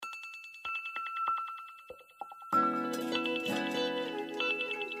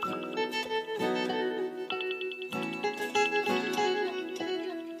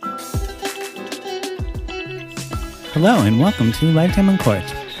Hello and welcome to Lifetime on Court,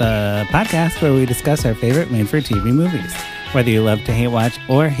 the podcast where we discuss our favorite made-for-TV movies. Whether you love to hate watch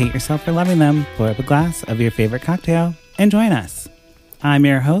or hate yourself for loving them, pour up a glass of your favorite cocktail and join us. I'm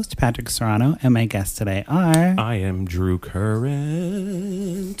your host, Patrick Serrano, and my guests today are... I am Drew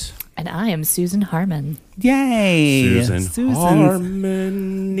Current. And I am Susan Harmon. Yay! Susan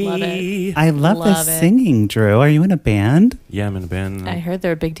Harmony. Love it. I love Love this it. singing, Drew. Are you in a band? Yeah, I'm in a band. I heard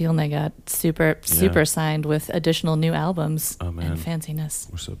they're a big deal and they got super signed with additional new albums Oh, man. and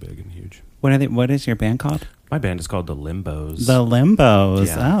fanciness. We're so big and huge. What is your band called? My band is called The Limbos. The Limbos.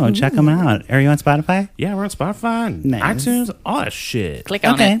 Yeah. Oh, check them out. Are you on Spotify? Yeah, we're on Spotify, Nice. iTunes, all that shit. Click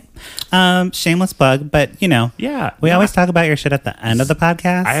on Okay. it. Shameless plug, but you know, Yeah. we always talk about your shit at the end of the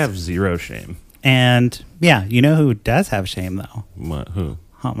podcast. I have zero shame. And yeah, you know who does have shame though? What? Who?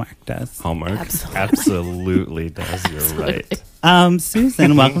 Hallmark does. Hallmark? Absolutely. Absolutely does. You're right.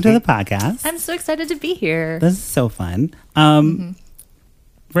 Susan, welcome to the podcast. I'm so excited to be here. This is so fun.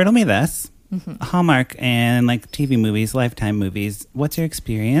 Riddle me this. Hallmark and like TV movies, Lifetime movies. What's your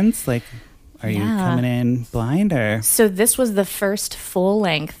experience? Like, are you Yeah. coming in blind or? So this was the first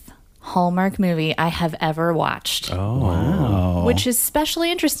full-length Hallmark movie I have ever watched. Oh. Wow. Which is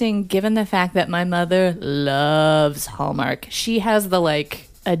especially interesting given the fact that my mother loves Hallmark. She has the like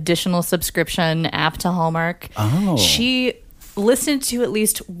additional subscription app to Hallmark. Oh. She listened to at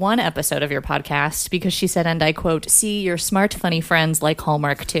least one episode of your podcast because she said, and I quote, "See, your smart, funny friends like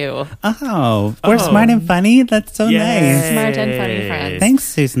Hallmark too." Oh, we're smart and funny. That's so Yay. nice. Smart and funny friends. Thanks,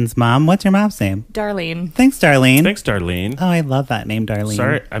 Susan's mom. What's your mom's name? Darlene. Thanks, Darlene. Thanks, Darlene. Oh, I love that name, Darlene.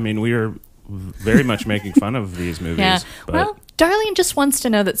 Sorry, I mean, we are very much making fun of these movies. Yeah. But Well, Darlene just wants to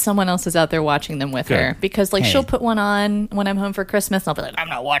know that someone else is out there watching them with Good. her because, like, Hey. she'll put one on when I'm home for Christmas, and I'll be like, "I'm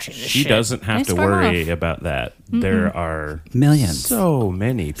not watching this she shit." doesn't have I to turn worry off. about that. There are Millions. so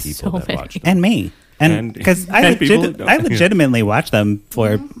many people So that many. watch them. And me. And And- because and people who don't. I legitimately watch them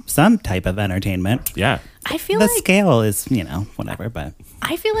for some type of entertainment. Yeah. I feel The like scale is, whatever, but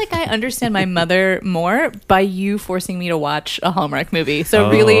I understand my mother more by you forcing me to watch a Hallmark movie. So Oh,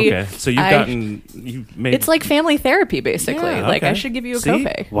 really, okay. So you've made it's like family therapy, basically. Yeah, Like I okay. should give you a See?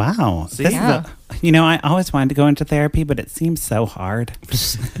 copay. wow. See? This Yeah. I always wanted to go into therapy, but it seems so hard.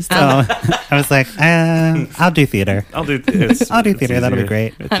 So I was like, I'll do theater. I'll do it's, I'll do it's theater. That'll be easier.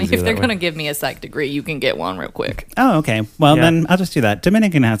 great. It's Honey, easier if they're that going to way. give me a psych degree, you can get one real quick. Oh, okay. Well, Yeah. then I'll just do that.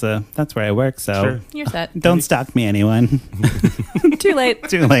 Dominican that's where I work, so Sure. You're set. don't stalk me, anyone. Too late.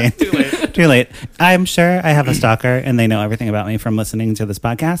 Too late. Too late. I'm sure I have a stalker and they know everything about me from listening to this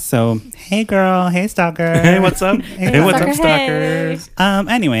podcast. So, hey girl, hey stalker. Hey, what's up? Hey, what's up, stalker, hey. stalkers?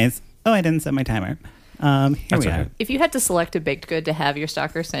 Anyways, I didn't set my timer. Here That's we okay. are. If you had to select a baked good to have your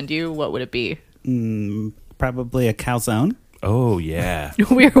stalker send you, what would it be? Probably a calzone. Oh yeah,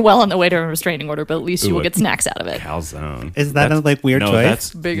 We are well on the way to a restraining order, but at least you Ooh, will a get snacks out of it. calzone. Is that a, That's- weird no, choice?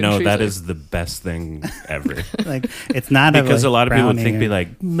 That's, Big and no, that cheesy. is the best thing ever. Like it's not Because a, a lot of people would brownie think, or- be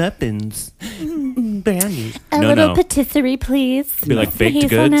like muffins, brownies. A No, little no. patisserie, please. Be like With baked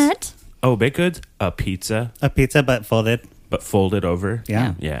goods. hazelnut. Oh, baked goods, a pizza, a pizza but folded. but folded over.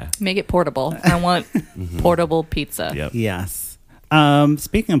 Yeah. Yeah. Make it portable. I want portable pizza. Yep. Yes.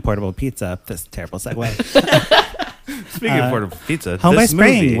 Speaking of portable pizza, this is a terrible segue. Speaking of portable pizza, Home by this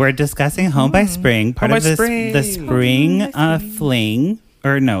Spring. movie- We're discussing Home by Spring. Part Home of by this, Spring. the spring fling.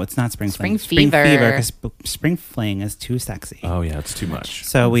 Or no, it's not spring fling. Spring fever. 'Cause spring fling is too sexy. Oh yeah, it's too much.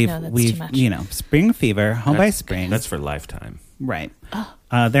 So we've No, that's too much. spring fever, Home by That's- Spring. That's for Lifetime. right.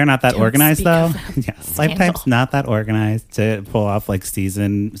 They're not that Don't organized speak though. of that Yes, scandal. Lifetime's not that organized to pull off like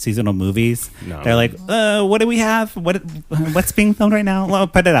seasonal movies. No. They're like, what do we have? What's being filmed right now? Well,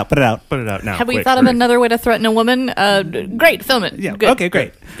 put it out. Put it out now. Have we quick. thought of another way to threaten a woman? Great, film it. Yeah. Good. Okay,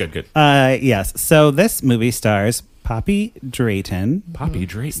 great. Good. Yes. So this movie stars Poppy Drayton, Poppy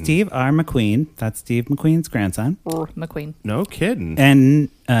Drayton. Steve R. McQueen. That's Steve McQueen's grandson. McQueen. No kidding. And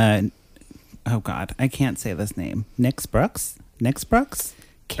oh god, I can't say this name. Nix Brooks. Kix Brooks?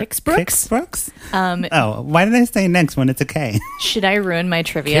 Kix Brooks. Um, Oh, why did I say Nix when it's a K? should I ruin my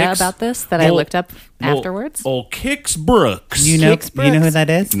trivia Kix? about this that I Ol- looked up afterwards? Old Kix Brooks. You know Kix who Brooks. that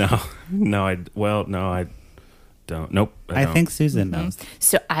is? No, I don't. Nope. I don't. think Susan knows.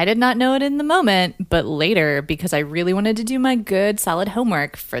 So I did not know it in the moment, but later, because I really wanted to do my good, solid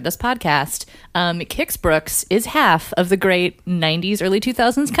homework for this podcast, Kix Brooks is half of the great 90s, early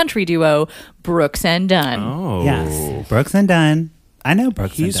 2000s country duo Brooks and Dunn. Oh, Yes, Brooks and Dunn. I know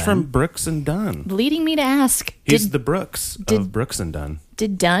Brooks. He's and from Dunn. Brooks and Dunn. Leading me to ask, He's the Brooks of Brooks and Dunn.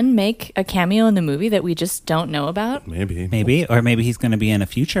 did Dunn make a cameo in the movie that we just don't know about? Maybe, or maybe he's going to be in a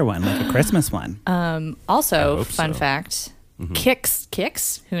future one, like a Christmas one. Also, hope fun so. fact,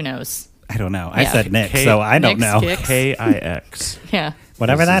 Kix, who knows? I don't know. I Yeah. said Nick, K- so I don't Nick's know. Kix. Kix. Yeah.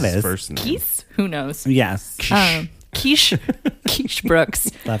 Whatever that his is. First name. Keith? Who knows? Yes. Quiche Brooks.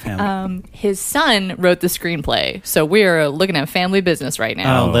 Love him. His son wrote the screenplay. So we're looking at family business right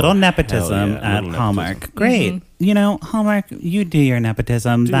now. Oh, little nepotism hell yeah, at little Hallmark. nepotism. Great. You know, Hallmark, you do your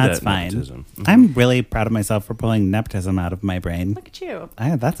nepotism. Do That's that fine. nepotism. Mhm. I'm really proud of myself for pulling nepotism out of my brain. Look at you.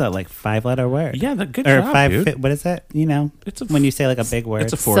 That's a like 5-letter word. Yeah, good Or job, five. dude. What is it? You know, It's a when you say like a big word.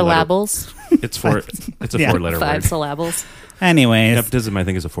 It's a 4-letter. Syllables. It's a Yeah. 4-letter 5 word. syllables. Anyways, Nepotism, I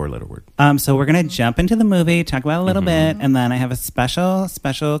think, is a 4-letter word. so we're gonna jump into the movie, talk about it a little bit, and then I have a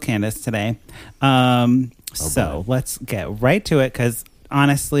special Candace today. So let's get right to it because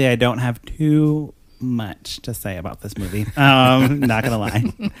honestly, I don't have too much to say about this movie. Not gonna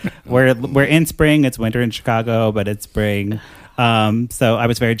lie, we're in spring. It's winter in Chicago, but it's spring. So I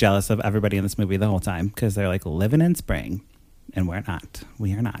was very jealous of everybody in this movie the whole time because they're like living in spring, and we're not.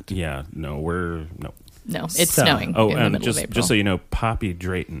 We are not. Yeah, no, no. No, it's So- snowing Oh, in the and middle of April. just so you know, Poppy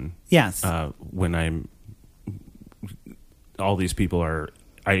Drayton. Yes. When all these people are,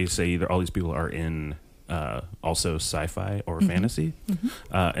 I say either all these people are in also sci-fi or fantasy,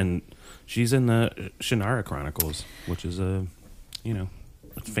 and she's in the Shannara Chronicles, which is a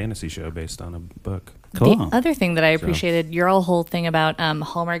fantasy show based on a book. Cool. The other thing that I appreciated, your whole thing about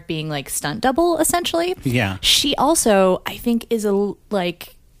Hallmark being like stunt double, essentially. Yeah. She also, I think, is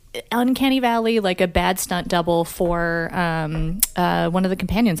like Uncanny Valley, like a bad stunt double for one of the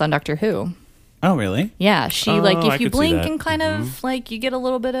companions on Doctor Who. Oh, really? Yeah, she Oh, like I if you could see blink that. and kind of like you get a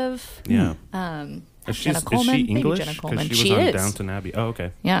little bit of Yeah. Is Jenna she Coleman, maybe English? Jenna 'Cause Coleman. she She was on is. Downton Abbey. Oh,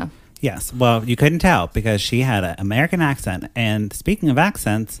 okay. yeah. Yes. Well, you couldn't tell because she had an American accent. And speaking of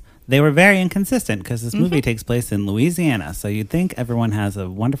accents, they were very inconsistent because this movie takes place in Louisiana. So you'd think everyone has a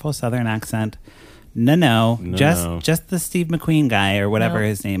wonderful Southern accent. No. Just the Steve McQueen guy or whatever No.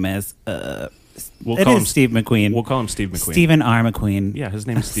 his name is. We'll It call is him Steve McQueen. We'll call him Steve McQueen. Stephen R. McQueen. Yeah, his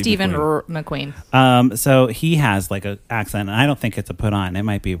name is Steve Stephen McQueen. McQueen. So he has like an accent, and I don't think it's a put on. It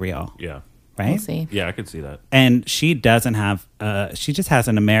might be real, Yeah. right? We'll see. Yeah, I could see that. And she doesn't have, she just has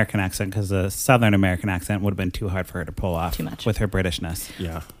an American accent because a Southern American accent would have been too hard for her to pull off Too much. with her Britishness.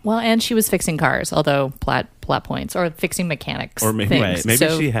 Yeah. Well, and she was fixing cars, although plot points or fixing mechanics Or maybe things.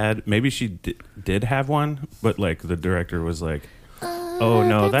 Right. maybe she did have one, but like the director was like, "Oh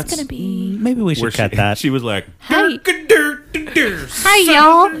no, that's gonna be. Maybe we should cut that. She was like, Hi. "Hi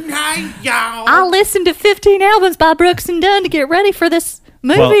y'all. I listened to 15 albums by Brooks and Dunn to get ready for this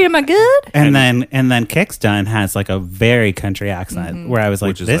movie. Well, Am I good? And then Kix Dunn has like a very country accent where I was like,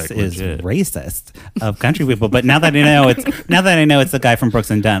 Which is, this like, is legit. racist of country people. But now that I know it's the guy from Brooks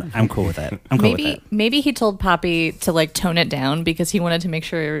and Dunn, I'm cool with it. I'm cool with it. Maybe he told Poppy to like tone it down because he wanted to make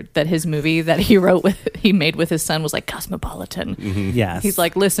sure that his movie that he made with his son was like cosmopolitan. Yes. He's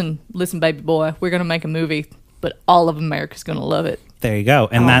like, listen, baby boy, we're gonna make a movie, but all of America's gonna love it. there you go.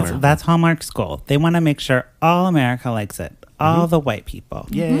 And Hallmark. that's Hallmark's goal. They want to make sure all America likes it. All the white people.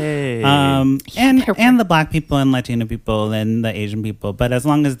 Yay!" And they're- the black people and Latino people and the Asian people. But as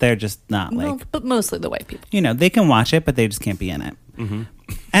long as they're just not like, Well, but mostly the white people. they can watch it, but they just can't be in it.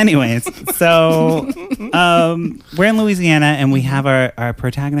 Anyways, so we're in Louisiana and we have our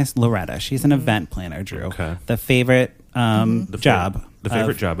protagonist, Loretta. She's an event planner, Drew. Okay. The favorite The job.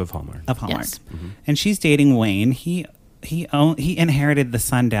 favorite job of Hallmark. of Hallmark. Yes. And she's dating Wayne. He inherited the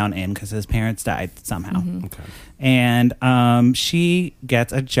Sundown Inn because his parents died somehow. Okay. And she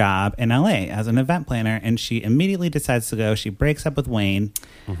gets a job in LA as an event planner, and she immediately decides to go. She breaks up with Wayne,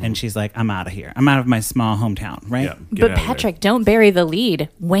 and she's like, I'm out of here. I'm out of my small hometown, right? Yeah. Get But out of there. Patrick, don't bury the lead.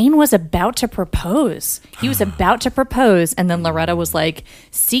 Wayne was about to propose. He was about to propose, and then Loretta was like,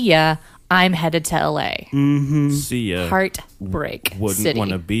 "See ya. I'm headed to LA." See ya. Heartbreak Wouldn't city.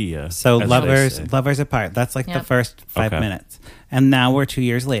 want to be ya. So as they lovers say. apart. That's like the Yep. first 5 Okay. minutes. And now we're 2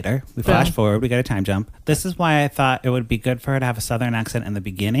 years later. We flash Boom. forward. We got a time jump. This is why I thought it would be good for her to have a Southern accent in the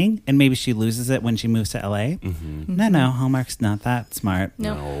beginning, and maybe she loses it when she moves to LA. No, Hallmark's not that smart.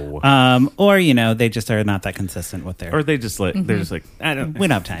 No. No. Or they just are not that consistent with their. Or they just like they're just like I don't. We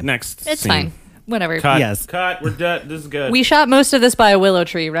don't have time. Next. It's scene. fine. Whatever. Cut. Yes. Cut. We're done. This is good. We shot most of this by a willow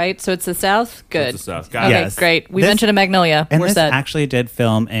tree, right? So it's the south? Good. it's the south. Got Okay, it. Yes. great. We This- mentioned a magnolia. And We're this set. actually did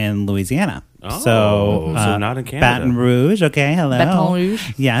film in Louisiana. Oh, so not in Canada. Baton Rouge. Okay, hello. Baton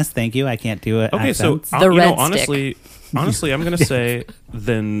Rouge. Yes, thank you. I can't do it. Okay, so The red honestly, I'm gonna say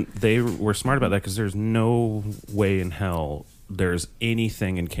then they were smart about that because there's no way in hell there's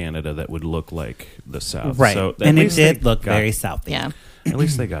anything in Canada that would look like the South. right, So at and it least they did look got- very southy. Yeah. At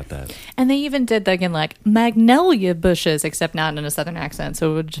least they got that. And they even did again like magnolia bushes, except not in a southern accent.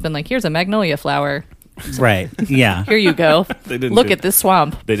 So it would have just been like, here's a magnolia flower. Right. Yeah. Here you go. They didn't Look do- at this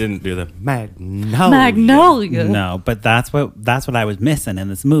swamp. They didn't do the Magnolia. Magnolia. No, but that's what I was missing in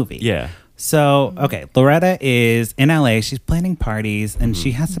this movie. Yeah. So, okay, Loretta is in LA. She's planning parties, and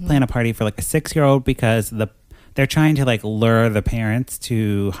she has to plan a party for like a 6-year-old because they're trying to like lure the parents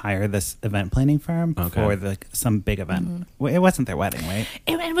to hire this event planning firm for some big event. Well, it wasn't their wedding, right?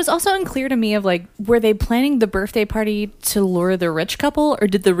 It was also unclear to me of like, were they planning the birthday party to lure the rich couple, or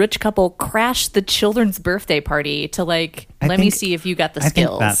did the rich couple crash the children's birthday party to like, let me see if you got the I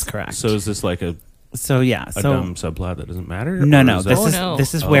skills? think that's correct. So is this like a dumb subplot that doesn't matter? No, Or no. is that-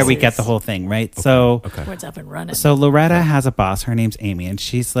 This is where we get the whole thing, right? So Where it's up and running. So Loretta has a boss. Her name's Amy, and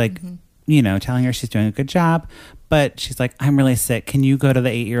she's like, telling her she's doing a good job. But she's like, I'm really sick. Can you go to the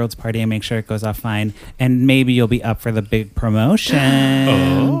 8-year-old's party and make sure it goes off fine? And maybe you'll be up for the big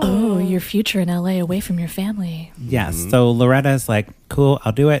promotion. Oh, your future in LA away from your family. Yes. So Loretta's like, cool,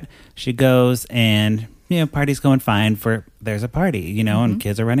 I'll do it. She goes and, party's going fine there's a party, and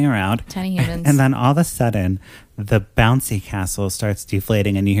kids are running around. Tiny humans. And then all of a sudden, the bouncy castle starts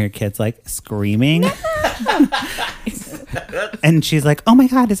deflating and you hear kids like screaming. And she's like, oh my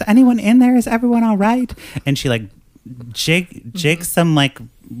God, is anyone in there? Is everyone all right? And she like jigs some like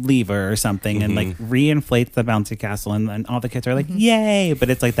lever or something and like reinflates the bouncy castle. And then all the kids are like, yay. But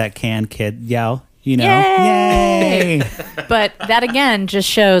it's like that canned kid yell, yay. But that again just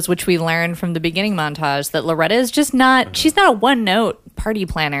shows, which we learned from the beginning montage, that Loretta is just she's not a one-note party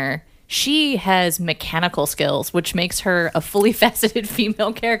planner. She has mechanical skills, which makes her a fully faceted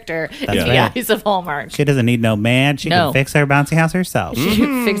female character in the right. eyes of Hallmark. She doesn't need no man. She No. can fix her bouncy house herself. She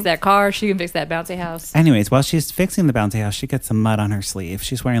can fix that car. She can fix that bouncy house. Anyways, while she's fixing the bouncy house, she gets some mud on her sleeve.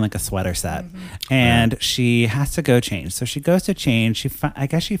 She's wearing like a sweater set, and she has to go change. So she goes to change. I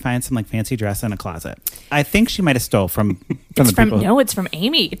guess she finds some like fancy dress in a closet. I think she might have stole from the people. No, it's from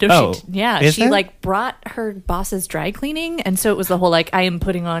Amy. Oh, is she it? like brought her boss's dry cleaning, and so it was the whole like, I am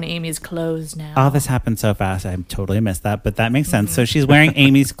putting on Amy's clothes now. All this happened so fast. I totally missed that, but that makes sense. So she's wearing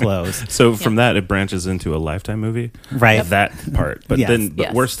Amy's clothes. So from that, it branches into a Lifetime movie, Right. That part, but Yes. then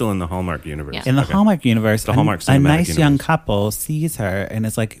Yes. we're still in the Hallmark universe. Yeah. In the Okay. Hallmark universe, The Hallmark a cinematic nice young universe. couple sees her and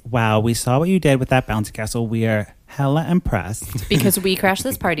is like, wow, we saw what you did with that bouncy castle. We are hella impressed. Because we crashed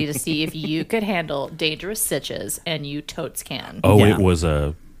this party to see if you could handle dangerous stitches, and you totes can. Oh, Yeah. it was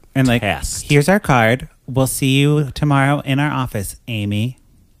a And like, test. here's our card. We'll see you tomorrow in our office, Amy.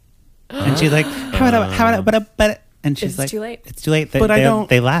 And she's like, how about, and she's It's like, too late. It's too late. But I don't-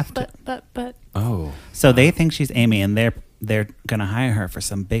 They left. But Oh, So they think she's Amy, and they're gonna hire her for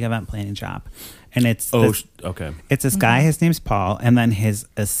some big event planning job. And it's okay. it's this guy. His name's Paul, and then his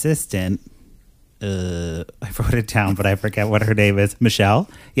assistant. I wrote it down, but I forget what her name is. Michelle.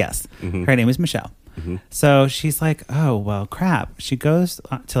 Yes, her name is Michelle. So she's like, oh well, crap. She goes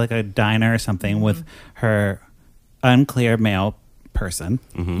to like a diner or something with her unclear male person.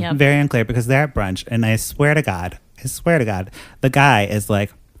 Yep. Very unclear because they're at brunch, and I swear to God, the guy is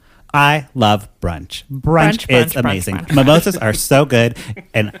like, I love brunch. Brunch is brunch, amazing. brunch. Mimosas are so good,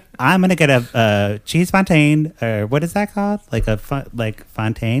 and I'm gonna get a cheese fontaine, or what is that called? Like a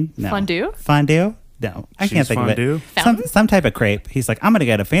fontaine? No. Fondue? Fondue? No, I can't Cheese think fondue? of it. Fountain? Some type of crepe. He's like, I'm gonna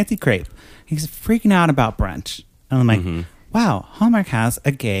get a fancy crepe. He's freaking out about brunch, and I'm like, wow, Hallmark has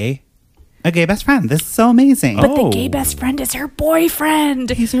a gay best friend. This is so amazing. But the Oh. gay best friend is her boyfriend.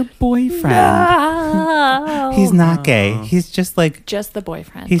 He's her boyfriend. No. He's not gay. He's just like Just the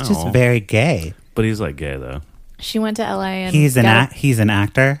boyfriend. he's just Oh. very gay. But he's like gay though. She went to LA and He's an got a he's an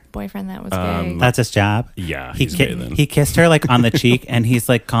actor. boyfriend that was gay. That's his job. Yeah, he he's gay then. he kissed her like on the cheek, and he's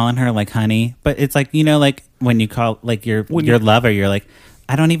like calling her like honey. But it's like, like when you call like your lover, you're like,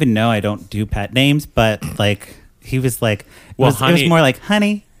 I don't even know. I don't do pet names, but like he was like, Well, it was honey- more like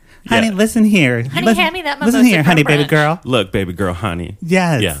honey, Yeah. listen here, Honey, hand me that listen mimosa here, for honey, baby brunch. girl. Look, baby girl, honey.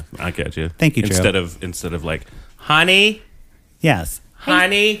 Yes. Yeah, I get you. Thank you, Joe. Instead of like, honey, Yes.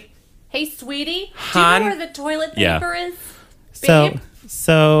 honey. Hey, sweetie, Hon- do you know where the toilet Yeah. paper is? So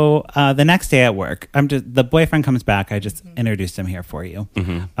Babe? the next day at work, the boyfriend comes back. I just introduced him here for you.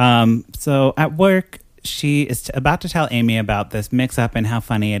 So at work, she is about to tell Amy about this mix up and how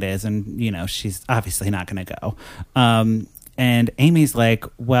funny it is, and she's obviously not going to go. And Amy's like,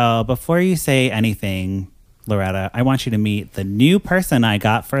 well, before you say anything, Loretta, I want you to meet the new person I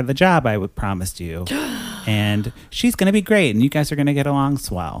got for the job I promised you, and she's going to be great, and you guys are going to get along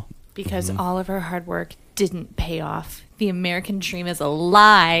swell. Because all of her hard work didn't pay off. The American dream is a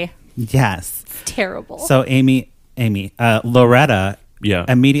lie. Yes. It's terrible. So Loretta Yeah.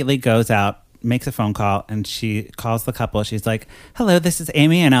 immediately goes out, makes a phone call, and she calls the couple. She's like, hello, this is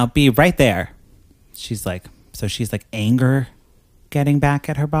Amy, and I'll be right there. She's like, anger getting back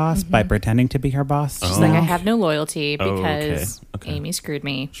at her boss by pretending to be her boss. She's like, I have no loyalty because okay. Amy screwed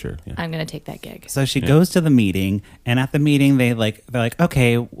me. Sure. Yeah. I'm going to take that gig. So she goes to the meeting, and at the meeting, they're like,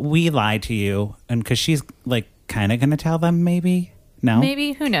 okay, we lied to you, and because she's like kind of going to tell them, maybe. No,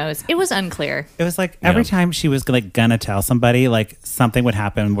 Maybe, who knows? It was unclear. it was like every time she was like gonna tell somebody, like something would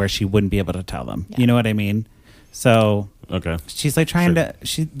happen where she wouldn't be able to tell them. You know what I mean? So Okay. she's like trying to.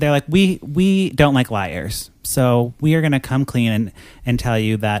 They're like, we don't like liars, so we are gonna come clean and tell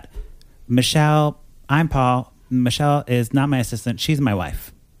you that Michelle, I'm Paul. Michelle is not my assistant. She's my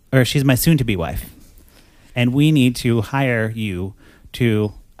wife, or she's my soon-to-be wife, and we need to hire you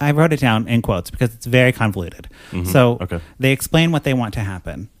to. I wrote it down in quotes because it's very convoluted. So they explain what they want to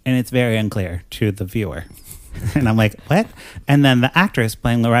happen, and it's very unclear to the viewer. And I'm like, what? And then the actress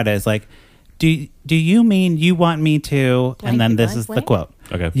playing Loretta is like, do you mean you want me to? And then this is the quote.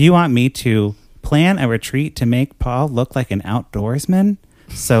 Okay. You want me to plan a retreat to make Paul look like an outdoorsman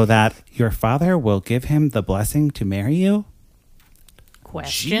so that your father will give him the blessing to marry you?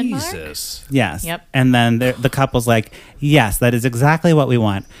 Question mark? Jesus. Yes. Yep. And then the couple's like, yes, that is exactly what we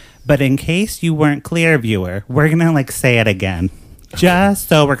want. But in case you weren't clear, viewer, we're going to like say it again. Just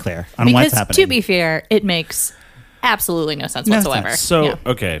so we're clear on what's Because happening. to be fair, it makes absolutely no sense No whatsoever. sense. So Yeah.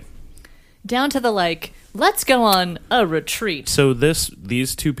 okay. Down to the like, let's go on a retreat. So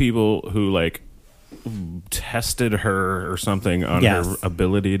these two people who like tested her or something on Yes. her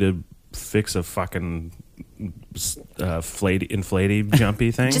ability to fix a fucking inflatey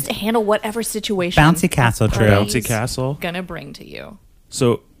jumpy thing. Just handle whatever situation. Bouncy castle, the true. party's Bouncy castle. Gonna bring to you.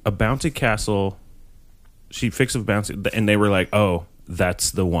 So a bouncy castle. She fixed a bouncy, and they were like, "Oh,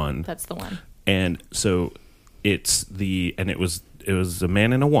 that's the one." That's the one. And so it was a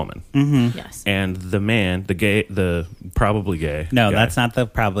man and a woman, Yes. and the man, the probably gay. No, guy. that's not the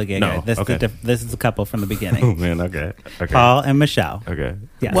probably gay guy. No, This, okay. this is a couple from the Oh beginning. man, okay. Paul and Michelle. Okay.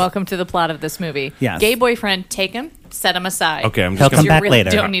 Yes. Welcome to the plot of this movie. Yes. Gay boyfriend, take him, set him aside. Okay, I'm He'll just come gonna back really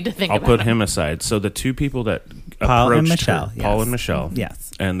later. don't need to think I'll about put him. him aside. So the two people that Paul and approached Michelle, her, yes. Paul and Michelle,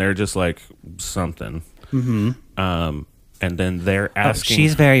 Yes. and they're just like something. And then they're Oh, asking.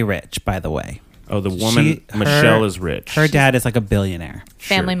 she's very rich, by the way. the woman Michelle is rich. Her dad is like a billionaire.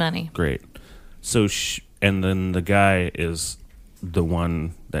 Family money. Great. So and then the guy is the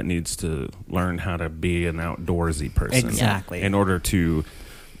one that needs to learn how to be an outdoorsy person. Exactly. In order to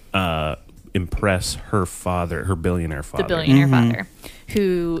impress her father, her billionaire father. The billionaire father,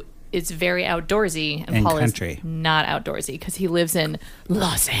 who is very outdoorsy, and And Paul country. is not outdoorsy because he lives in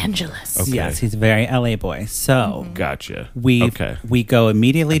Los Angeles. Okay. Yes, he's a very LA boy. So Gotcha. we go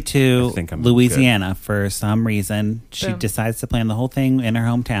immediately I to think I'm Louisiana for some reason. She Boom. decides to plan the whole thing in her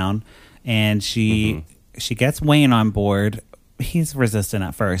hometown, and she gets Wayne on board. He's resistant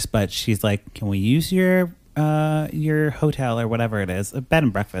at first, but she's like, "Can we use your hotel or whatever it is, a bed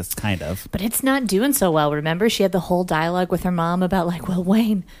and breakfast, kind of?" But it's not doing so well. Remember, she had the whole dialogue with her mom about like, well,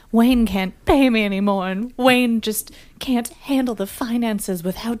 Wayne can't pay me anymore, and Wayne just can't handle the finances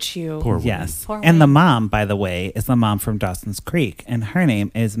without you. Poor Wayne. Yes. Poor And the Wayne. mom, by the way, is the mom from Dawson's Creek, and her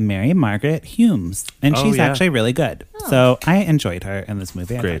name is Mary Margaret Humes, and Oh, she's yeah. actually really good. So I enjoyed her in this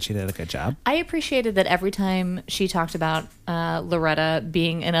movie. I Great. thought she did a good job. I appreciated that every time she talked about Loretta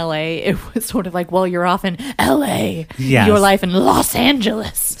being in LA, it was sort of like, well, you're off in LA. Yes. Your life in Los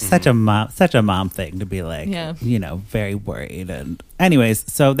Angeles. Such a mom thing to be like, Yeah. very worried. And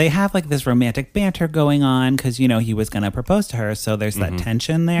anyways, so they have like this romantic banter going on because he was going to propose to her, so there's that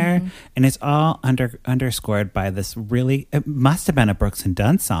tension there, and it's all underscored by this really, it must have been a Brooks and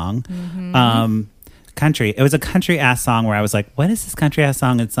Dunn song. Country. It was a country ass song where I was like, what is this country ass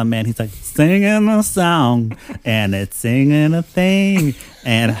song? And some man, he's like, singing a song, and it's singing a thing,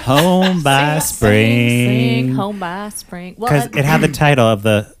 and home by spring. Sing home by spring. Well, Because it had the title of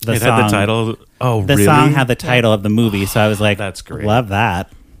the It song. had the title. Oh, The really? song had the title of the movie, so I was like, That's great. love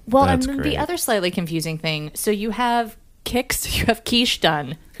that. Well, That's and then great. the other slightly confusing thing. So you have Keish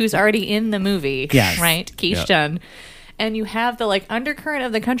Dunn, who's already in the movie, Yes. right? Keish Yeah. Dunn, and you have the like undercurrent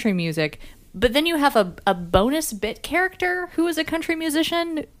of the country music, but then you have a bonus bit character who is a country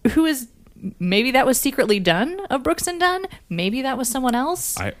musician who is. Maybe that was secretly done of Brooks and Dunn. Maybe that was someone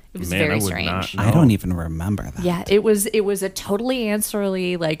else. It was very strange. I don't even remember that. Yeah, it was a totally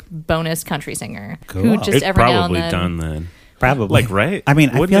answerly like bonus country singer Cool. who just It's every now and probably then. done then. Probably. Like, right? I mean,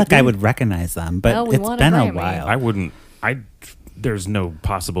 I Wouldn't feel it like I be? would recognize them, but Well, we it's won a been a Grammy. while. I wouldn't. There's no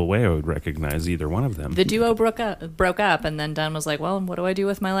possible way I would recognize either one of them. The duo broke up, and then Dunn was like, well, what do I do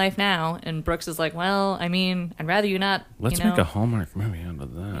with my life now? And Brooks is like, well, I mean, I'd rather you not. Let's you know. make a Hallmark movie out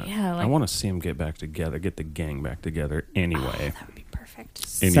of that. Yeah, I like- want to see them get back together, get the gang back together anyway. That would be perfect.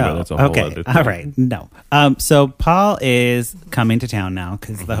 perfect. Anyway, that's a whole okay, other thing. all right, no. So Paul is coming to town now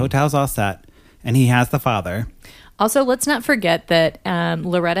because the hotel's all set, and he has the father. Also, let's not forget that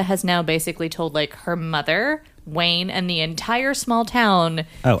Loretta has now basically told like her mother, Wayne, and the entire small town.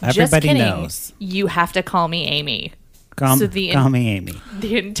 Oh, just everybody kidding, knows. You have to call me Amy. Call So me Amy.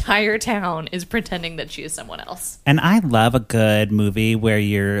 The entire town is pretending that she is someone else. And I love a good movie where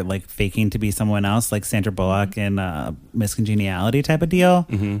you're like faking to be someone else, like Sandra Bullock in Miss Congeniality type of deal.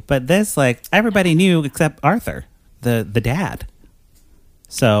 Mm-hmm. But this, like, everybody knew except Arthur, the dad.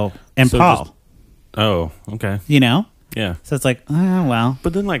 So, and So Paul, just- oh, okay. you know? Yeah. So it's like, oh, well.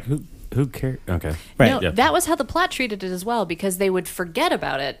 But then, like, who cares? Okay. Right. No, Yeah. that was how the plot treated it as well, because they would forget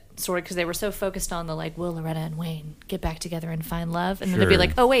about it, sort of, because they were so focused on the like, will Loretta and Wayne get back together and find love? And then they'd be Sure.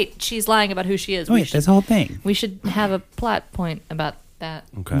 like, oh wait, she's lying about who she is. Wait, this whole thing. we should have a plot point about that.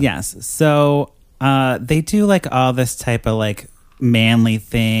 Okay. Yes. So they do like all this type of like manly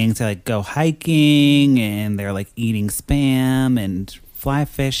things. They like go hiking and they're like eating spam and fly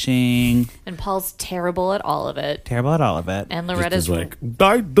fishing. And Paul's terrible at all of it. Terrible at all of it. And Just Loretta's is like,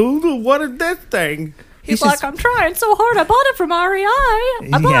 I do what is this thing? he's he's like, just- I'm trying so hard. I bought it from REI.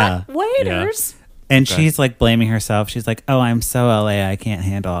 I Yeah. bought waiters. And Okay. she's like blaming herself. She's like, oh, I'm so LA. I can't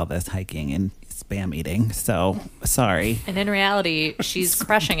handle all this hiking and spam eating. So sorry. And in reality, she's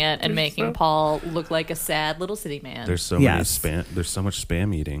crushing it and making Paul look like a sad little city man. There's so Yes. many spam. There's so much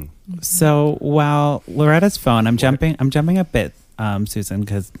spam eating. So while Loretta's phone, I'm jumping a bit, Susan,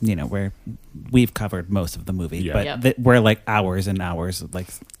 because you know we've covered most of the movie, Yeah. but Yep. we're like hours and hours, like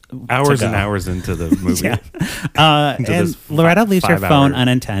Hours to and go. hours into the movie. Yeah. Into And this Loretta leaves her 5 phone hour-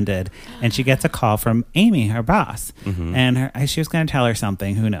 unattended, and she gets a call from Amy, her boss, Mm-hmm. and she was going to tell her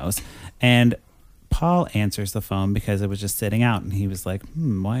something. Who knows? And Paul answers the phone because it was just sitting out, and he was like,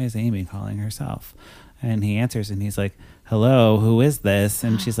 why is Amy calling herself? And he answers, and he's like, hello, who is this?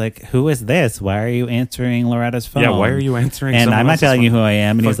 And she's like, who is this? Why are you answering Loretta's phone? Yeah, why are you answering And someone I'm not else's telling you phone? who I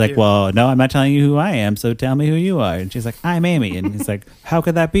am. And he's Fuck like, you. well, no, I'm not telling you who I am, so tell me who you are. And she's like, I'm Amy. And he's like, how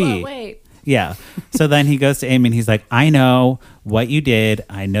could that be? Well, wait. Yeah. So then he goes to Amy and he's like, I know what you did.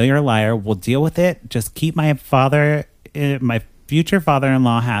 I know you're a liar. We'll deal with it. Just keep my future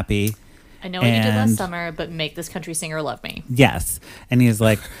father-in-law happy. I know what you did last And- summer, but make this country singer love me. Yes. And he's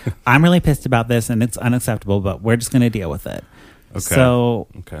like, I'm really pissed about this and it's unacceptable, but we're just going to deal with it. Okay. So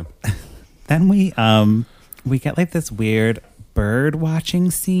Okay. then we get like this weird bird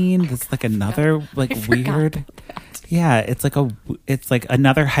watching scene. That's like another like forgot weird. about that. Yeah, it's like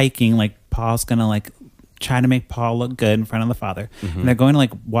another hiking. Like Paul's gonna like try to make Paul look good in front of the father, and they're going to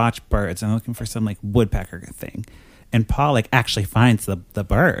like watch birds and looking for some like woodpecker thing, and Paul like actually finds the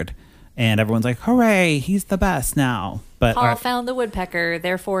bird, and everyone's like, "Hooray, he's the best now!" But Paul found the woodpecker,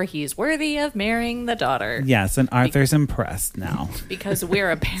 therefore he's worthy of marrying the daughter. yes, and Arthur's impressed now. Because we're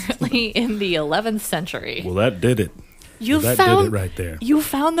apparently in the 11th century. Well, that did it. You that found did it right there. You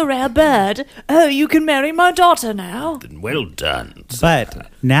found the rare bird. Oh, you can marry my daughter now. Well done. But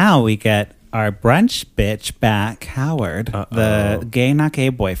now we get our brunch bitch back, Howard, the gay, not gay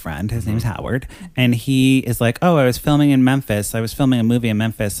boyfriend. His name's Howard. And he is like, oh, I was filming in Memphis. I was filming a movie in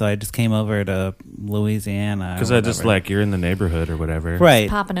Memphis, so I just came over to Louisiana. Because I just like you're in the neighborhood or whatever. Right.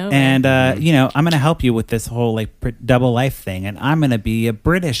 popping over. And, you know, I'm going to help you with this whole, like, double life thing. And I'm going to be a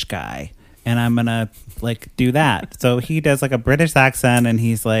British guy. And I'm going to, like, do that. So he does, like, a British accent, and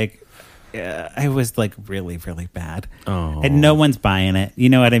he's like, I was, like, really, really bad. Oh. And no one's buying it. You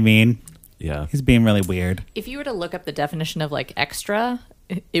know what I mean? Yeah. He's being really weird. If you were to look up the definition of like extra,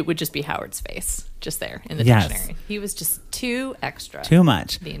 it would just be Howard's face just there in the Yes. dictionary. He was just too extra. Too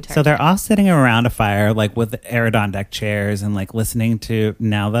much. The entire So they're time. all sitting around a fire, like with Adirondack chairs, and like listening to.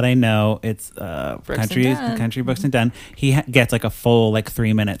 Now that I know it's and country Dunn. Brooks and Dunn, he gets like a full like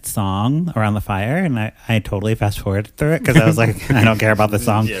 3-minute song around the fire, and I totally fast forwarded through it because I was like, I don't care about the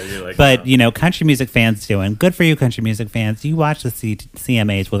song. Yeah, you're like, but no. you know, country music fans doing good for you, country music fans. You watch the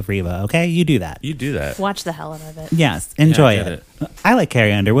CMAs with Reva, okay? You do that. You do that. Watch the hell out of it. Yes, enjoy get it. I like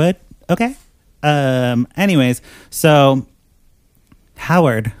Carrie Underwood. Okay. Anyways, so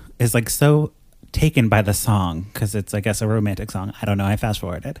Howard is like so taken by the song because it's, I guess, a romantic song. I don't know. I fast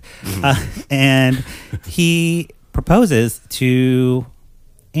forwarded, and he proposes to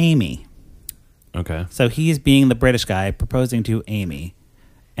Amy. Okay. So he's being the British guy proposing to Amy,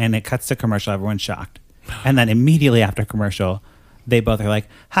 and it cuts to commercial. Everyone's shocked, and then immediately after commercial, they both are like,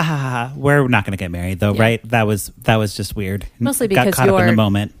 "Ha ha ha! We're not going to get married, though, Yeah. right? That was just weird. Mostly Got because caught up in the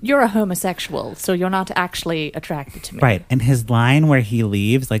moment, you're a homosexual, so you're not actually attracted to me. right?" And his line where he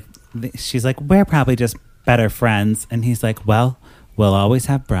leaves, like, she's like, "We're probably just better friends," and he's like, "Well, we'll always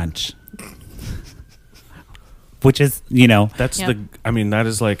have brunch." which is, you know, That's Yep. that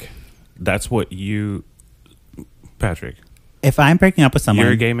is like, that's what you, Patrick, if I'm breaking up with someone,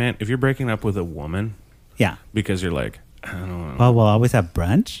 you're a gay man. If you're breaking up with a woman yeah, because you're like, I don't know. well, we'll always have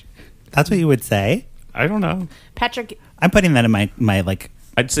brunch. That's what you would say. I don't know. Patrick, I'm putting that in my like,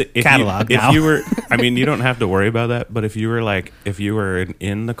 I'd say if Catalog you, now. if you were, I mean, you don't have to worry about that. But if you were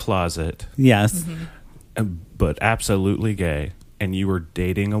in the closet, yes, but absolutely gay, and you were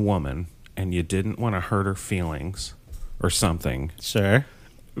dating a woman, and you didn't want to hurt her feelings or something, sure.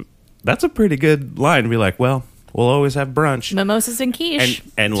 that's a pretty good line to be like, well, we'll always have brunch, mimosas and quiche.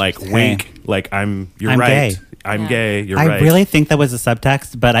 and like wink, like you're I'm right, gay. I'm Yeah. gay, you're I right. really think that was a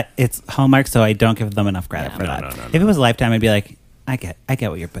subtext, but it's Hallmark, so I don't give them enough credit Yeah. for No, that. no, no, If no. it was Lifetime, I'd be like, I get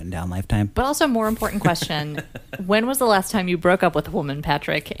what you're putting down, Lifetime. But also, more important question: when was the last time you broke up with a woman,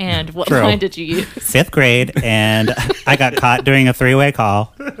 Patrick? And what True. line did you use? 5th grade, and I got caught doing a 3-way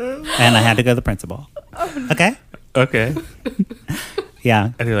call, and I had to go to the principal. Okay, Okay,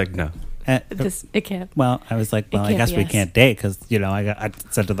 yeah. and you're like, no. It can't. Well, I was like, well, I can't guess be we us. can't date because I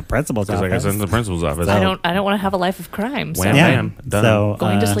sent to the principal's Because like I office. sent to the principal's office. I don't want to have a life of crime. So Wham, Yeah. bam, done. So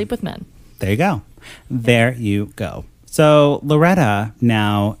going to sleep with men. There you go. There you go. So Loretta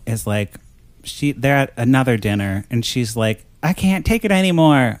now is like, they're at another dinner, and she's like, I can't take it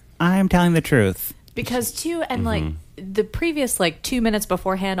anymore. I'm telling the truth. Because like the previous 2 minutes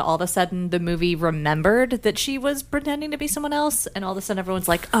beforehand, all of a sudden the movie remembered that she was pretending to be someone else, and all of a sudden everyone's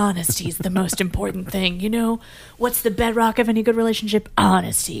like, honesty is the most important thing. You know, what's the bedrock of any good relationship?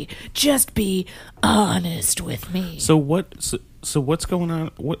 Honesty. Just be honest with me. So what's going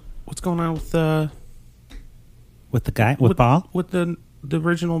on? What's going on with With the guy, with Paul? with the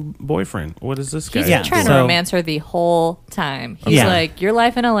original boyfriend? What is this guy? He's Yeah, been trying so- to romance her the whole time. He's Yeah. like, your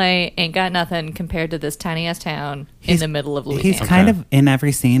life in LA ain't got nothing compared to this tiny ass town in the middle of Louisiana. He's kind Okay. of in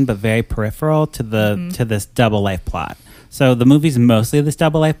every scene, but very peripheral to the to this double life plot. So the movie's mostly this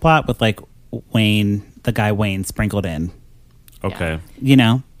double life plot with Wayne, the guy Wayne, sprinkled in. Okay. You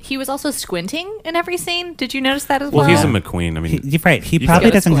know, He was also squinting in every scene. Did you notice that as well? Well, he's a McQueen. I mean, you're right. He You probably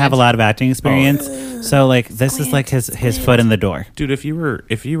gotta doesn't have a squint. lot of acting experience. So this is like his foot in the door. dude, if you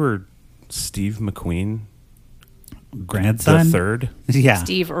were Steve McQueen, Grandson, the third, yeah.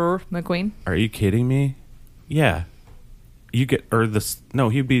 Steve McQueen. are you kidding me? Yeah, you get no,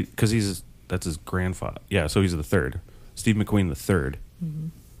 he'd be because that's his grandfather. Yeah, so he's the third. Steve McQueen the third.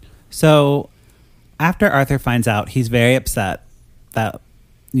 So after Arthur finds out, he's very upset that,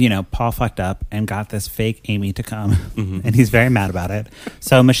 Paul fucked up and got this fake Amy to come. And he's very mad about it.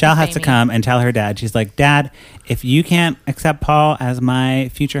 So Michelle has to Amy. come and tell her dad. She's like, Dad, if you can't accept Paul as my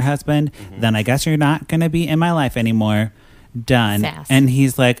future husband, then I guess you're not going to be in my life anymore. Done. Sass. And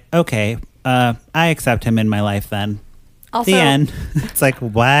he's like, okay, I accept him in my life then. Also, The end. It's like,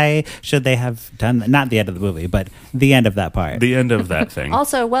 why should they have done that? Not the end of the movie, but the end of that part. The end of that thing.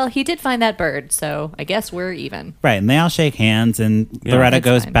 Also, well, he did find that bird, so I guess we're even. Right, and they all shake hands, and Yeah. Loretta That's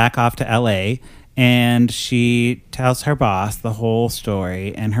goes fine. back off to L.A., and she tells her boss the whole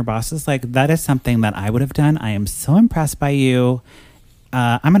story, and her boss is like, that is something that I would have done. I am so impressed by you.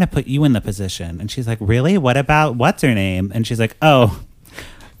 I'm going to put you in the position. And she's like, really? What about what's her name? And she's like, oh,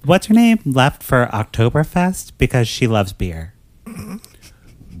 what's her name left for Oktoberfest because she loves beer.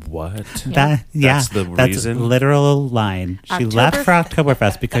 What? That's the reason? literal line. She left for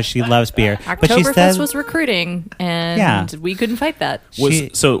Oktoberfest because she loves beer. But she Oktoberfest says, was recruiting, and Yeah. we couldn't fight that. Was She-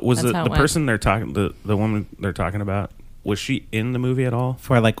 was That's the how it went. person they're talking the woman they're talking about, was she in the movie at all?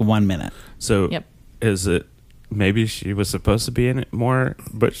 for 1 minute. So Yep. is it maybe she was supposed to be in it more,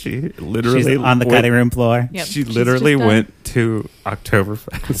 but she literally She's on the went- cutting room floor. Yep. She She's literally just, went to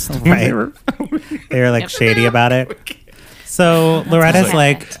Oktoberfest. Right. They were- They were Yep. shady about it. So Loretta's what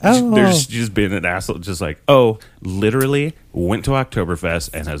like, happened. oh, There's just been an asshole, just like, oh, literally went to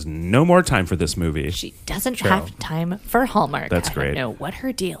Oktoberfest and has no more time for this movie. She doesn't True. have time for Hallmark. That's I great. don't know what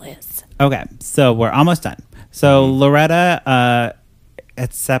her deal is. okay. So we're almost done. So Loretta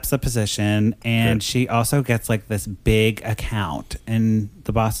accepts a position, and Good. she also gets this big account. And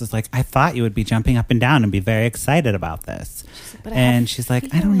the boss is like, I thought you would be jumping up and down and be very excited about this. like, "But I And have she's like,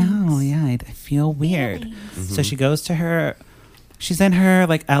 I don't know. feelings." Yeah, I feel weird. Feelings. So she goes to her. She's in her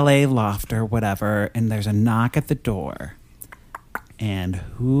LA loft or whatever, and there's a knock at the door. And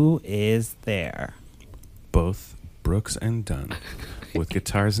who is there? Both Brooks and Dunn with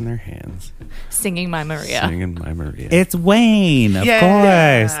guitars in their hands, Singing My Maria. singing My Maria. It's Wayne, of Yeah.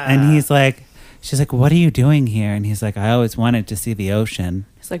 course. And she's like, what are you doing here? And he's like, I always wanted to see the ocean.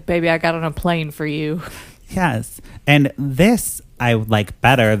 It's like, baby, I got on a plane for you. Yes. And this I like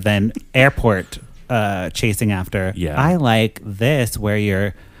better than airport chasing after. Yeah. I like this where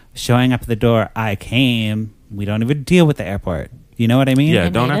you're showing up at the door. I came we don't even deal with the airport. You know what I mean? Yeah, I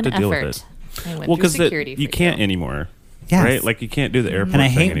don't made have to an deal with effort. it. I went Well, through because security you for can't anymore. Yes. Right? Like, you can't do the airport And I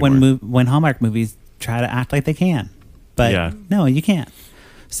thing hate anymore. when Hallmark movies try to act like they can. But Yeah. no, you can't.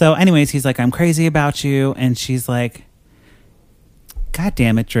 So anyways, he's like, I'm crazy about you. And she's like, God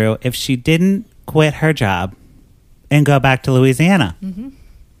damn it, Drew. If she didn't quit her job and go back to Louisiana.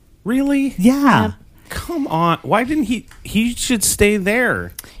 Really? Yeah. Yep. Come on. Why didn't he should stay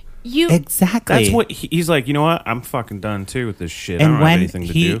there. You Exactly. That's what he's like, you know what? I'm fucking done too with this shit. I And don't have when anything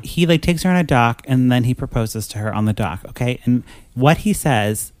to he do. he like takes her on a dock and then he proposes to her on the dock, okay? And what he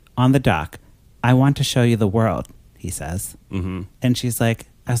says on the dock, I want to show you the world, he says. Mm-hmm. And she's like,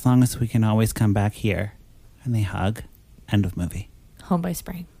 as long as we can always come back here. And they hug. End of movie. Home by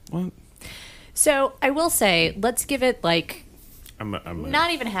Spring. Well, So I will say, let's give it like I'm not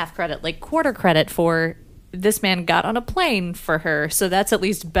even half credit, like quarter credit for this man got on a plane for her. So that's at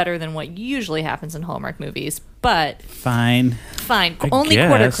least better than what usually happens in Hallmark movies. But Fine. fine, I only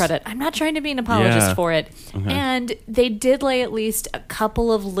quarter guess. credit. I'm not trying to be an apologist Yeah. for it. Okay. And they did lay at least a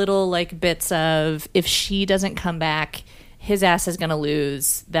couple of little like bits of if she doesn't come back, his ass is going to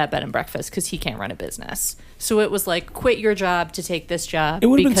lose that bed and breakfast because he can't run a business. So it was like, quit your job to take this job It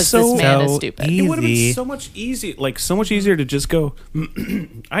would've been because so- this man is So stupid. easy. It would have been so much easier, so much easier to just go.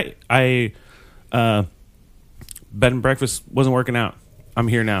 Bed and breakfast wasn't working out. I'm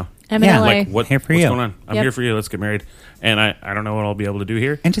here now. I'm Yeah, in LA. Like what? Here for what's you. going on? I'm Yep. here for you. Let's get married. And I don't know what I'll be able to do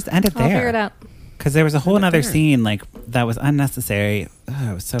here. And just end it I'll there. figure it out. Because there was a whole End it other there. scene like that was unnecessary.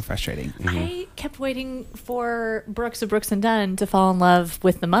 Oh, it was so frustrating. I kept waiting for Brooks of Brooks and Dunn to fall in love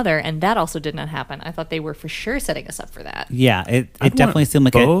with the mother, and that also did not happen. I thought they were for sure setting us up for that. Yeah, it I'd definitely want seemed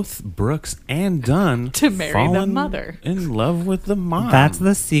like both Brooks and Dunn To marry the falling mother. in love with the mom. that's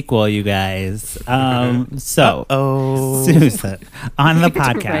the sequel, you guys. So oh. Susan, on the You could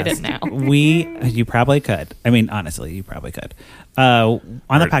write it podcast, now. you probably could. I mean, honestly, you probably could. On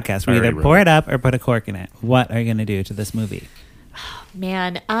the Already- podcast, we either already pour wrote it up or put a cork in it. What are you going to do to this movie?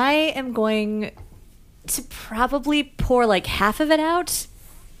 Man, I am going to probably pour like half of it out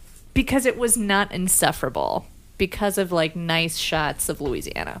because it was not insufferable because of like nice shots of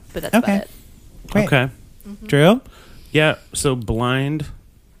Louisiana. But that's Okay. about it. Great. Okay. Drew? Yeah. So Blind.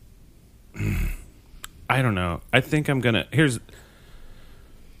 I don't know. I think I'm gonna.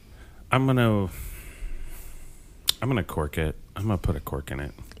 I'm gonna cork it. I'm gonna put a cork in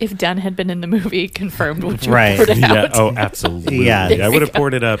it. If Dunn had been in the movie, confirmed would you Right. poured it Yeah. out? Oh, absolutely. Yeah. I would have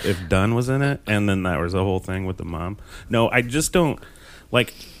poured it up if Dunn was in it, and then that was the whole thing with the mom. No, I just don't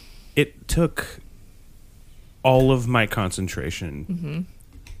like. It took all of my concentration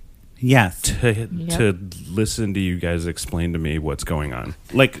Yes. to listen to you guys explain to me what's going on.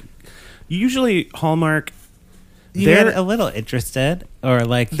 Like, usually Hallmark, You There- get a little interested or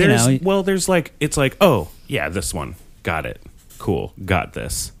like, you there's know. there's like, it's like, oh yeah, this one, got it, cool, got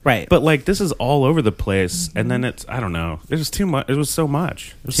this, Right. But like, this is all over the place, and then it's, I don't know, there's too much. It was so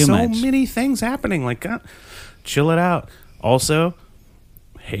much. There's Too so much. many things happening. Like, chill it out. Also,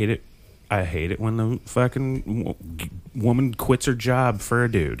 hate it. I hate it when the fucking woman quits her job for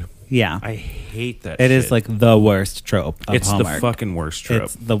a dude. Yeah. I hate that. It is shit. like the worst trope of It's Hallmark. the fucking worst trope.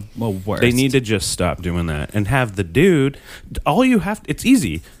 It's the worst. They need to just stop doing that and have the dude. All you have, it's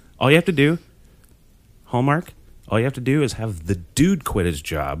easy. All you have to do, Hallmark. All you have to do is have the dude quit his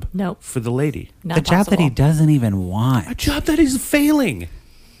job. Nope. For the lady, Not the job that he possible. doesn't even want. a job that he's failing.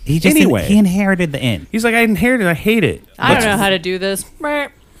 He just Anyway. he inherited the inn. He's like, I inherited. I hate it. I don't Let's- know how to do this.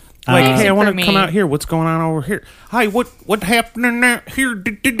 Like, Fix hey, it I want for to come me. out here. What's going on over here? Hi, what happening out here?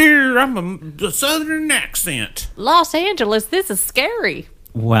 I'm a southern accent. Los Angeles, this is scary.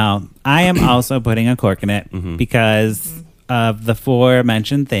 Well, I am also putting a cork in it Mm-hmm. because of the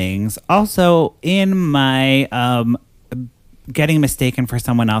aforementioned things. Also, in my getting mistaken for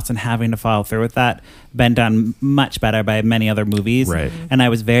someone else and having to follow through with that, been done much better by many other movies. Right. And I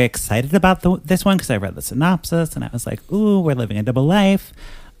was very excited about this one because I read the synopsis and I was like, ooh, we're living a double life.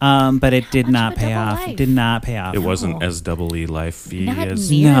 But it did much not of a pay double off. life? It did not pay off. It wasn't as double E life-y Not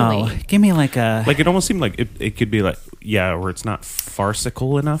as nearly. No. Give me like a... like. It almost seemed like it could be like, yeah, where it's not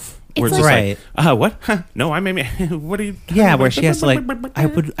farcical enough. Where It's it's like- just like, what? Huh, no, I mean, what are you? Yeah, where she has to like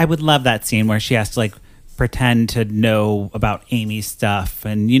I would love that scene where she has to like pretend to know about Amy's stuff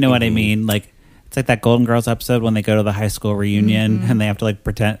and you know what I mean? Like it's like that Golden Girls episode when they go to the high school reunion and they have to like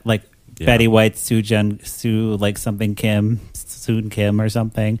pretend like Yeah. Betty White Sue like something Soon Kim or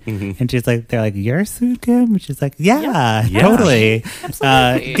something. And she's like they're like, you're Soon Kim? And she's like, yeah. Totally.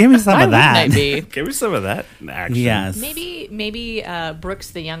 Absolutely. Give me some Why of that. wouldn't I be? Give me some of that action. Yes. Maybe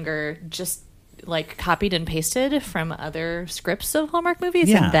Brooks the younger just like copied and pasted from other scripts of Hallmark movies,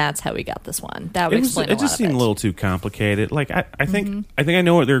 Yeah. and that's how we got this one. That would explain a It lot just of seemed it. a little too complicated. Like I think I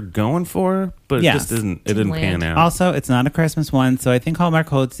know what they're going for, but Yes. it just didn't pan land. out. Also, it's not a Christmas one, so I think Hallmark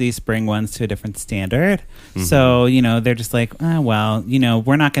holds these spring ones to a different standard. So, they're just like,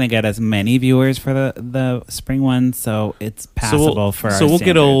 we're not going to get as many viewers for the spring ones, so it's passable for our we'll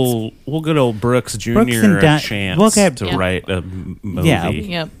standards. get old Brooks Jr. Brooks and a Dunn- chance we'll get- to Yeah. write a movie. Yeah.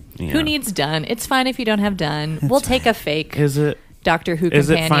 Yep. Yeah. Who needs Dunn? It's fine if you don't have Dunn. We'll take a fake Is it Doctor Who is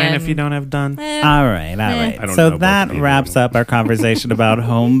companion. it fine if you don't have Dunn? All right. I don't So know that both of you. wraps up our conversation about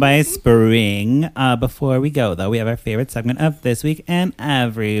Home by Spring. Before we go, though, we have our favorite segment of this week and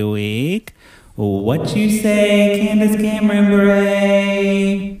every week. What you say, Candace Cameron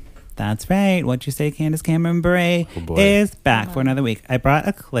Bure? That's right. What you say, Candace Cameron Bure Oh, boy. is back for another week. I brought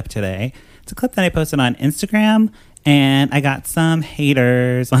a clip today. It's a clip that I posted on Instagram. And I got some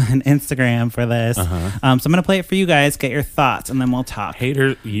haters on Instagram for this. So I'm going to play it for you guys. Get your thoughts, and then we'll talk.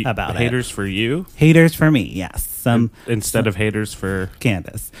 About it. haters for you Haters for me, yes. instead of haters for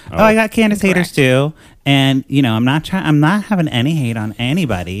Candace. Oh, I got Candace haters Correct. too. And I'm not having any hate on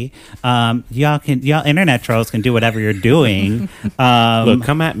anybody. Y'all internet trolls can do whatever you're doing. look.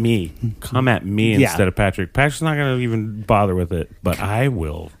 Come at me Yeah. instead of Patrick. Patrick's not going to even bother with it, but I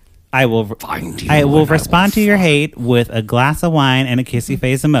will. I will respond to your hate with a glass of wine and a kissy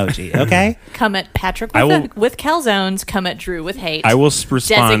face emoji. Okay. Come at Patrick I will- with calzones. Come at Drew with hate. I will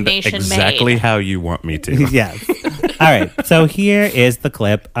respond Designation exactly made. how you want me to. Yes. All right. So here is the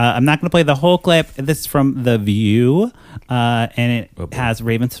clip. I'm not going to play the whole clip. This is from The View, and it Oh, boy. has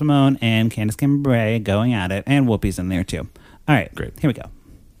Raven Simone and Candace Cameron Bure going at it, and Whoopi's in there too. All right. Great. Here we go.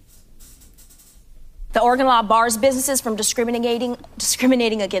 The Oregon law bars businesses from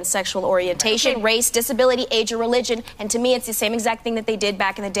discriminating against sexual orientation, race, disability, age, or religion. And to me, it's the same exact thing that they did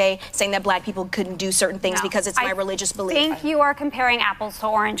back in the day, saying that black people couldn't do certain things No, because it's my religious belief. I think you are comparing apples to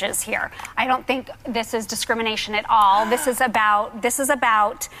oranges here. I don't think this is discrimination at all. This is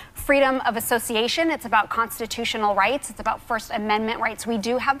about freedom of association. It's about constitutional rights. It's about First Amendment rights. We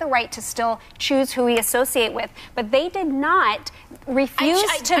do have the right to still choose who we associate with, but they did not refuse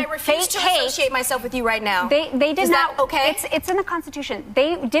I refuse to associate myself with you right now. They did Is not. that okay? It's in the Constitution.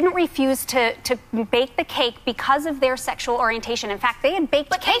 They didn't refuse to bake the cake because of their sexual orientation. In fact, they had baked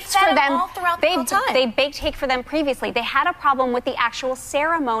But they cakes fed for them them all throughout the whole time. They baked cake for them previously. They had a problem with the actual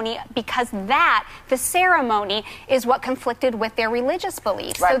ceremony because the ceremony is what conflicted with their religious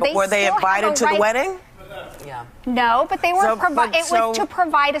beliefs. Right, so but they were they still have invited a to the right- wedding? Yeah. No, but they were. So- it but was so- to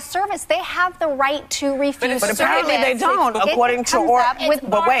provide a service. They have the right to refuse. But apparently they service. don't, It according to comes up with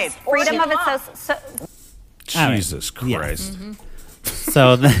but wait, freedom of Oregon law. association. All right. Jesus Yes. Christ.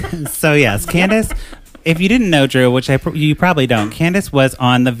 So yes, Candace. If you didn't know, Drew, which you probably don't, Candace was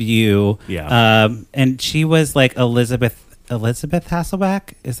on The View. Yeah. And she was like Elizabeth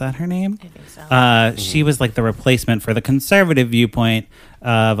Hasselbeck. Is that her name? I think so. She was like the replacement for the conservative viewpoint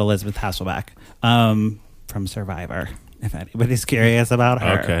of Elizabeth Hasselbeck from Survivor. If anybody's curious about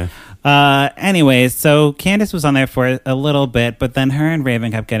her. Okay. Anyways, so Candace was on there for a little bit, but then her and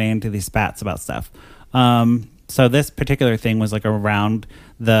Raven kept getting into these spats about stuff. So this particular thing was like around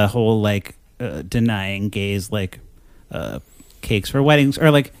the whole like denying gays like cakes for weddings or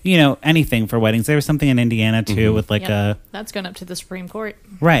like anything for weddings. There was something in Indiana too with like Yep. That's going up to the Supreme Court.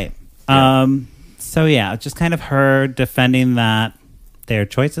 right. Yeah. So yeah, just kind of her defending that their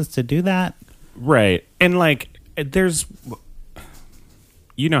choices to do that. Right. And like there's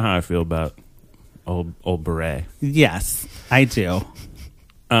you know how I feel about old beret. Yes, I do.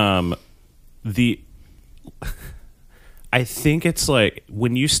 I think it's like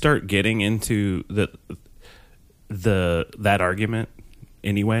when you start getting into that argument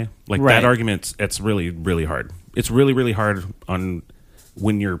anyway, like Right. that argument, it's really, really hard. It's really, really hard on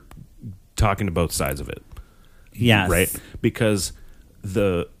when you're talking to both sides of it. Yes. Right? Because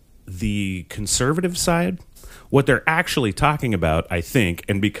the conservative side, what they're actually talking about, I think,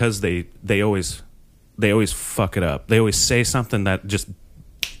 and because they always fuck it up. They always say something that just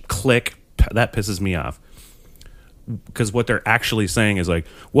click, that pisses me off. Because what they're actually saying is like,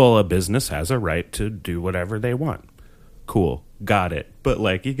 well, a business has a right to do whatever they want. Cool. Got it. But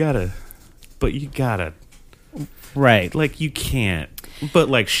like you gotta Right. like you can't. But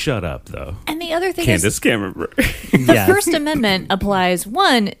like shut up though. And the other thing Candace is, Cameron. the Yes. First Amendment applies,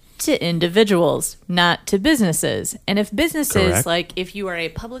 one, to individuals, not to businesses. And if businesses, Correct. like if you are a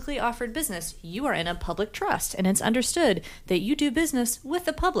publicly offered business, you are in a public trust. And it's understood that you do business with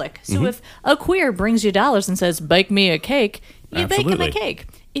the public. So Mm-hmm. if a queer brings you dollars and says, bake me a cake, you bake him Absolutely. a cake.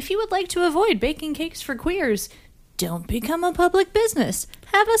 If you would like to avoid baking cakes for queers, don't become a public business.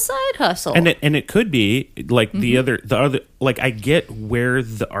 Have a side hustle. And it could be like the other like I get where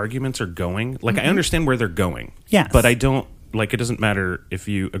the arguments are going. Like I understand where they're going. Yes. But I don't like it doesn't matter if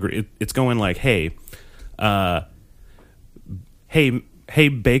you agree. It's going like, hey, hey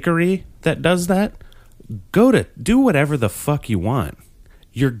bakery that does that, do whatever the fuck you want.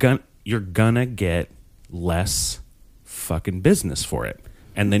 You're gonna get less fucking business for it.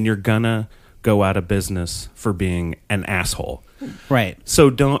 And then you're gonna go out of business for being an asshole. Right. So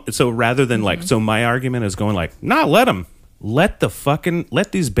rather than like, so my argument is going like, nah,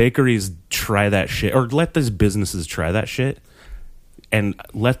 let these bakeries try that shit, or let these businesses try that shit, and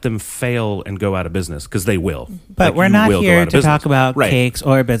let them fail and go out of business, because they will. But Like, we're you not will go here out of to business. talk about Right. cakes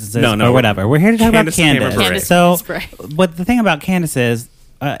or businesses No, or whatever. We're here to talk about Candace Cameron Candace. Bure. Candace So, Bure. what the thing about Candace is,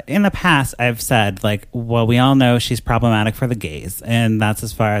 in the past, I've said, like, well, we all know she's problematic for the gays, and that's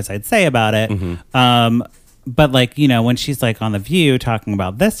as far as I'd say about it. But, like, you know, when she's, like, on The View talking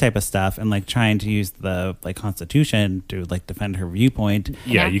about this type of stuff and, like, trying to use the, like, Constitution to, like, defend her viewpoint.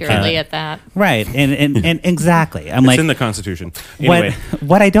 Yeah, you Accurately can't. at that. Right. And exactly. I'm It's like, in the Constitution. Anyway,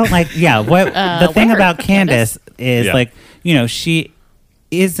 what I don't like, the thing where, about Candace is, Yeah. like, you know, she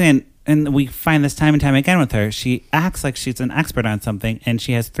isn't, and we find this time and time again with her, she acts like she's an expert on something, and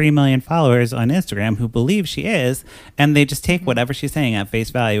she has 3 million followers on Instagram who believe she is, and they just take whatever she's saying at face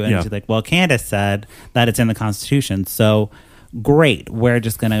value, and Yeah. she's like, well, Candace said that it's in the Constitution, so great, we're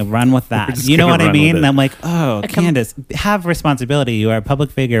just going to run with that. just You know gonna what I run with mean? it. And I'm like, oh, Candace, have responsibility. You are a public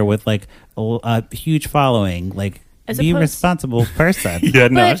figure with, like, a huge following. Like, As be a opposed- responsible person. yeah,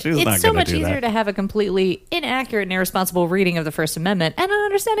 no, But she's not it's so gonna much do easier that. to have a completely inaccurate and irresponsible reading of the First Amendment and an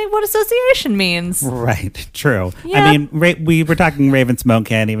understanding of what association means. Right, true. Yeah. I mean, we were talking Raven Smoke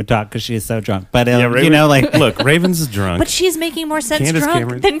can't even talk because she's so drunk. But, Yeah, you Raven- know, like, look, Ravens is drunk. But she's making more sense Candace drunk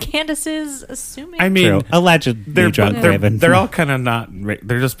Cameron- than Candace is assuming. I mean, true. Allegedly they're drunk Raven. They're all kind of not.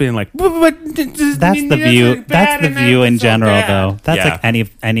 They're just being like. That's the view. That's the view in general, though. That's Yeah. like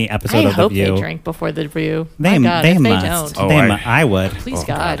any episode I of the hope View. they drink before the View. They My God, if must. They don't. Oh, I would. Please, Oh,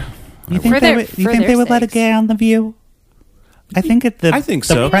 God. God. You think For they their- would? You for think their they would let a sakes. gay on the View? I think I think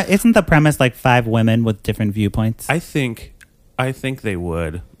so. Isn't the premise like 5 women with different viewpoints? I think they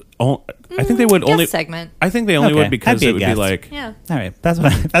would. I think they would Guest only. segment. I think they only Okay, would because I'd be it a would be guest. like. Yeah. All right, that's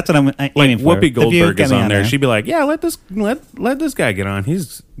what I'm Like aiming for. Whoopi The View, Goldberg get is me on there. there. She'd be like, "Yeah, let this guy get on.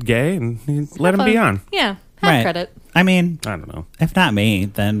 He's gay, and let him be on." Yeah. Have Right. credit. I mean, I don't know. if not me,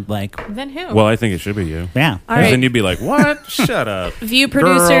 then like, Then who? Well, I think it should be you. yeah. All Because right. then you'd be like, "What? Shut up." View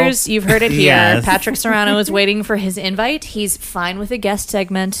producers, you've heard it here. Yes. Patrick Serrano is waiting for his invite. He's fine with a guest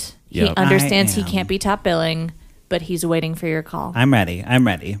segment. He Yep. understands he I am. can't be top billing, but he's waiting for your call. I'm ready. I'm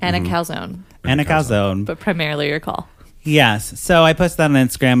ready. And a calzone, And a calzone. but primarily your call. Yes. So I posted that on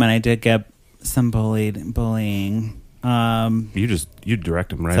Instagram, and I did get some bullying. You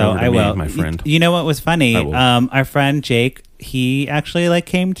direct him right So over to I me, will. my friend. You know what was funny? I will. Our friend Jake, he actually like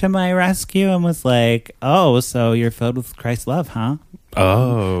came to my rescue and was like, "Oh, so you're filled with Christ's love, huh?"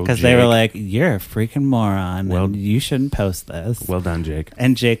 Oh, Because they were Jake. like, "You're a freaking moron. Well- and you shouldn't post this." "Well done, Jake."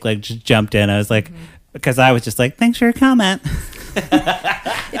 And Jake like just jumped in. I was like, because I was just like, "Thanks for your comment."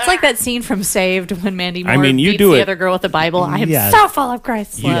 It's like that scene from Saved when Mandy Moore I mean, you beats do the it- other girl with the Bible. I am Yes. so full of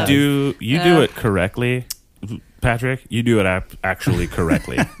Christ's You love. do it correctly, Patrick. You do it actually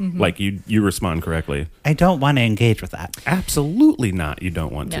correctly. Like you respond correctly. I don't want to engage with that. Absolutely not. You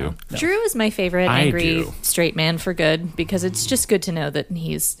don't want No. to. Drew is my favorite I angry do. straight man for good because it's just good to know that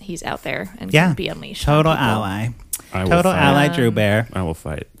he's out there and Yeah. can be unleashed. on Total people. ally. I will Total fight. ally, Drew Bear. I will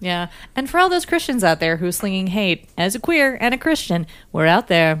fight. Yeah. And for all those Christians out there who's slinging hate, as a queer and a Christian, we're out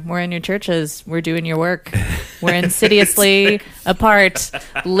there. We're in your churches. We're doing your work. We're insidiously apart,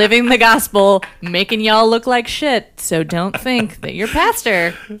 living the gospel, making y'all look like shit. So don't think that your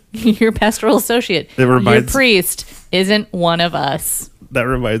pastor, your pastoral associate, It your reminds- priest isn't one of us. That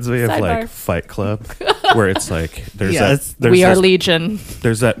reminds me of Sidebar. like Fight Club, where it's like there's Yes. that there's We are this- legion.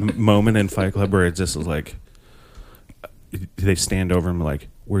 There's that moment in Fight Club where it's just like they stand over him like,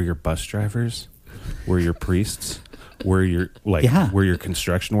 "We're your bus drivers, we're your priests, we're your Yeah. we're your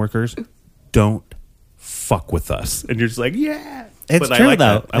construction workers. Don't fuck with us." And you're just like, "Yeah." It's But I true, like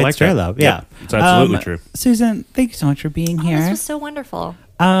though. that. I like It's true, that. though. Yeah, Yeah. it's absolutely true. Susan, thank you so much for being Oh, here. this was so wonderful.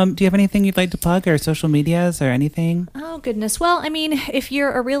 Do you have anything you'd like to plug, or social medias, or anything? Oh, goodness. Well, I mean, if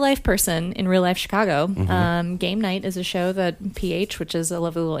you're a real life person in real life Chicago, Game Night is a show that PH, which is a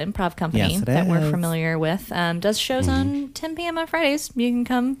lovely little improv company Yes, it that we're is. familiar with, does shows on 10 p.m. on Fridays. You can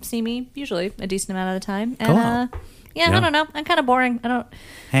come see me, usually a decent amount of the time. And, Cool. yeah, Yeah. I don't know. I'm kind of boring. I don't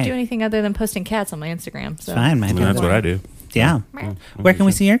Hey. do anything other than posting cats on my Instagram. So Fine, my I mean, dude. that's what I do. Yeah. Where can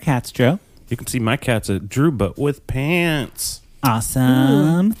we see your cats, Joe? You can see my cats at Drew, but with pants.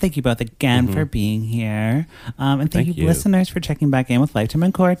 Awesome. Thank you both again for being here. And thank you, listeners, for checking back in with Lifetime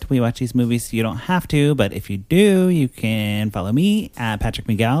on Court. We watch these movies so you don't have to, but if you do, you can follow me at Patrick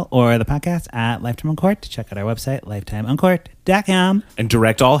Miguel or the podcast at Lifetime on Court to check out our website, lifetimeoncourt.com. And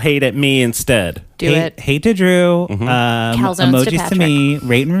direct all hate at me instead. Do it. Hate to Drew. Calzones to Emojis to Patrick. me.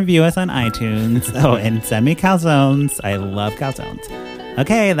 Rate and review us on iTunes. Oh, and send me calzones. I love calzones.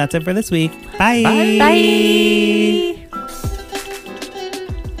 Okay, that's it for this week. Bye. Bye.